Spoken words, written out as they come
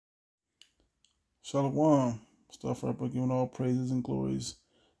Shalom. Start right by giving all praises and glories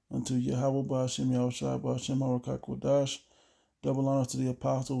unto Yahweh Ba'ashem Yahushua Ba'ashem Arakakwadash. Double honor to the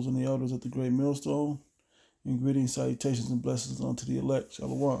apostles and the elders at the great millstone. And greetings, salutations, and blessings unto the elect.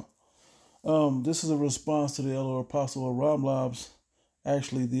 Shalom. This is a response to the elder apostle Ramlab's,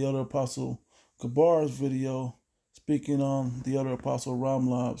 actually the elder apostle Gabar's video speaking on the elder apostle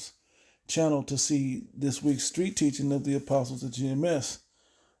Ramlab's channel to see this week's street teaching of the apostles at GMS.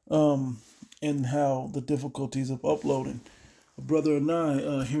 And how the difficulties of uploading. A brother and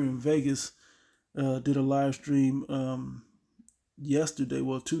I here in Vegas did a live stream yesterday,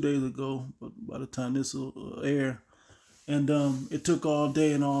 well 2 days ago, but by the time this will air, and it took all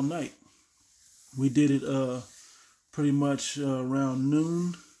day and all night. We did it pretty much around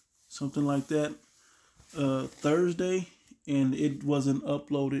noon, something like that, Thursday, and it wasn't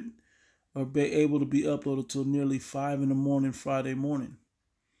uploaded or be able to be uploaded till nearly 5 in the morning Friday morning.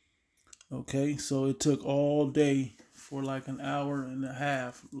 Okay, so it took all day for like an hour and a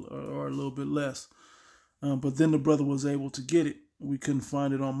half or a little bit less. But then the brother was able to get it. We couldn't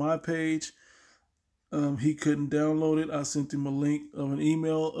find it on my page. He couldn't download it. I sent him a link of an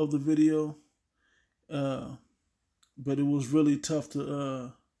email of the video. But it was really tough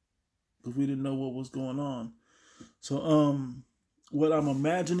to, because we didn't know what was going on. So what I'm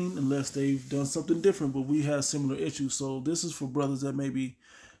imagining, unless they've done something different, but we had similar issues. So this is for brothers that maybe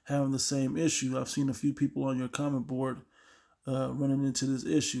having the same issue. I've seen a few people on your comment board running into this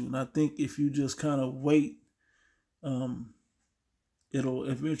issue. And I think if you just kind of wait, it'll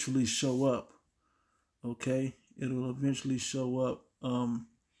eventually show up. Okay? It'll eventually show up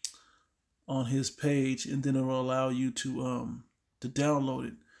on his page, and then it'll allow you to download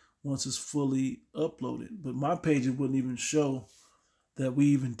it once it's fully uploaded. But my page, it wouldn't even show that we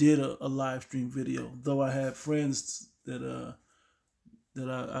even did a live stream video, though I had friends that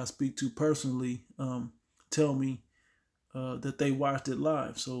I speak to personally tell me that they watched it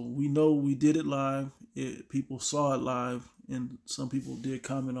live. So we know we did it live. People saw it live, and some people did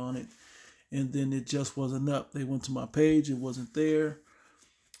comment on it. And then it just wasn't up. They went to my page. It wasn't there.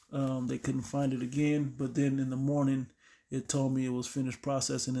 They couldn't find it again. But then in the morning, it told me it was finished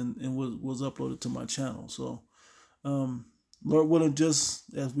processing and was uploaded to my channel. So Lord willing,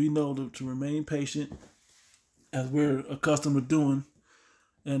 just as we know, to remain patient, as we're accustomed to doing,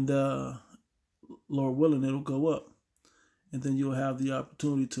 and Lord willing, it'll go up, and then you'll have the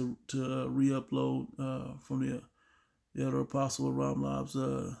opportunity to re-upload from the other apostle Ramlab's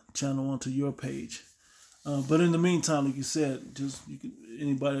channel onto your page. But in the meantime, like you said,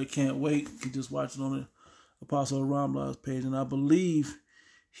 anybody that can't wait can just watch it on the apostle Ramlab's page. And I believe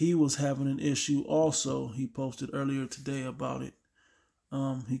he was having an issue also. He posted earlier today about it.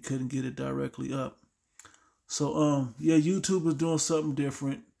 He couldn't get it directly up. So, yeah, YouTube is doing something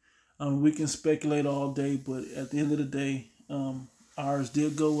different. We can speculate all day, but at the end of the day, ours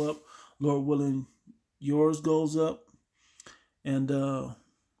did go up. Lord willing, yours goes up. And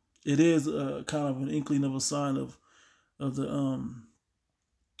it is kind of an inkling of a sign of the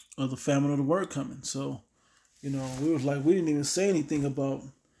famine of the word coming. So, we didn't even say anything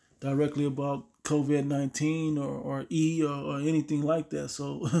directly about COVID-19 or anything like that.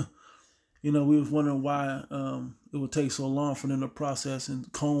 So, we was wondering why it would take so long for them to process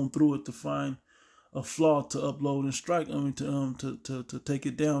and comb through it to find a flaw to upload and strike. To take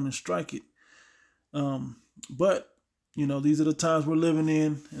it down and strike it. But these are the times we're living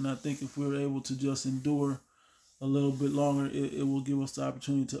in, and I think if we're able to just endure a little bit longer, it will give us the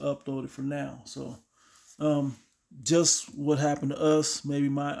opportunity to upload it for now. So, just what happened to us, maybe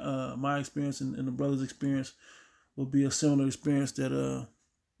my experience and the brother's experience will be a similar experience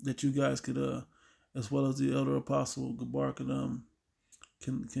that you guys could, as well as the elder apostle Gabar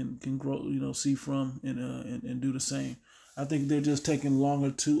can grow, see from and do the same. I think they're just taking longer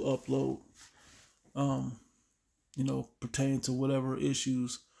to upload, pertaining to whatever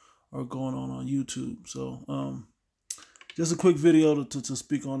issues are going on YouTube. So, just a quick video to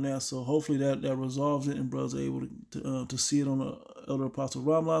speak on that. So hopefully that resolves it, and brothers are able to see it on the elder apostle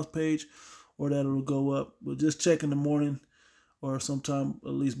Ramlab's page, or that it'll go up. But just check in the morning, or sometime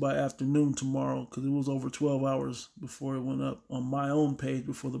at least by afternoon tomorrow, because it was over 12 hours before it went up on my own page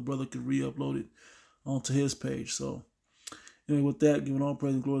before the brother could re-upload it onto his page. So anyway, with that, giving all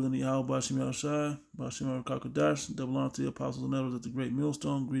praise and glory to the Yahweh Ba'ashem Yahushua Ba'ashem Arakakwadash, double honor to the apostles and elders at the great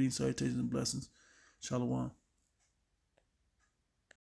millstone. Greetings, salutations, and blessings. Shalom.